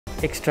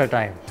extra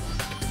time.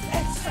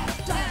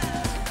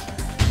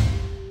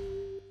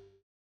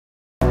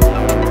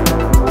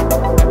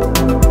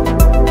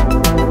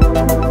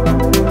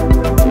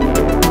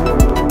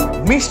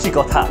 মিষ্টি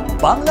কথা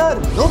বাংলার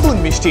নতুন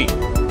মিষ্টি।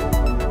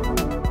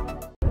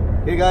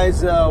 Hey guys,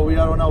 we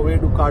are on our way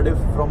to Cardiff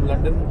from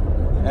London,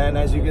 and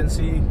as you can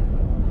see,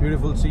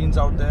 beautiful scenes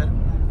out there,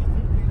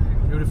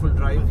 beautiful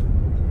drive.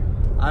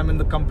 I'm in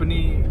the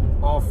company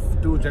of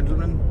two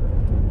gentlemen,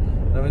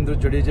 Ravindra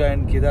Jadeja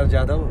and Kedar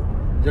Jadhav.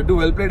 Jaddu,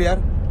 well played यार।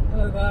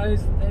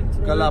 guys, thanks।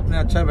 कल आपने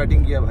अच्छा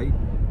batting किया भाई।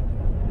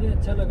 ये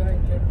अच्छा लगा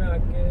England में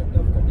आके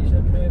टफ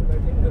कंडीशन में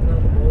बैटिंग करना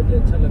बहुत ही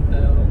अच्छा लगता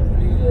है, और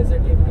होपफुली ऐसे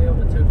टीम में हम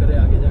अच्छा करें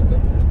आगे जाकर।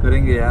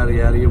 करेंगे यार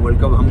ये वर्ल्ड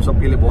कप हम सब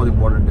के लिए बहुत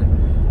इम्पोर्टेंट है।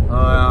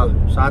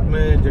 साथ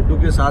में जड्डू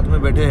के साथ में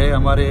बैठे हैं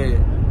हमारे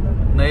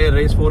नए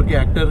रेस 4 के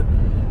एक्टर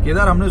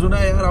केदार। हमने सुना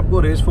है यार आपको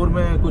रेस 4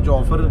 में कुछ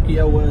ऑफर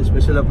किया हुआ है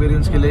स्पेशल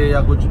अपीयरेंस के लिए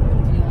या कुछ?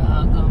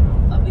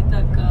 अभी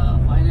तक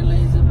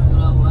फाइनलाइज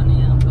पूरा हुआ नहीं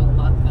है, हम लोग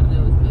बात कर रहे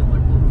हैं उस पे,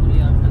 but hopefully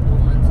after 2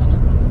 months you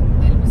know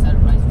I'll be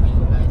surprised for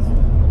you guys.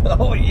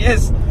 Oh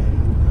yes,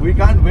 we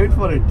can't wait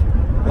for it.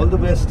 All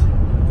the best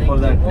for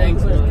that.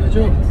 Thanks.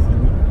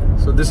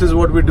 So this is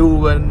what we do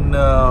when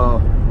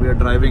we are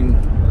driving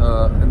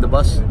in the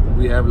bus.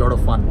 We have a lot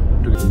of fun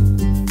together.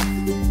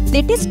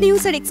 Latest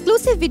news R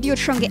exclusive ভিডিওর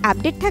সঙ্গে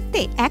update থাকতে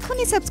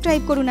এখনই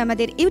subscribe করুন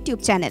আমাদের YouTube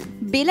channel.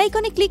 Bell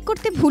আইকনে click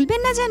করতে ভুলবেন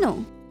না যেন।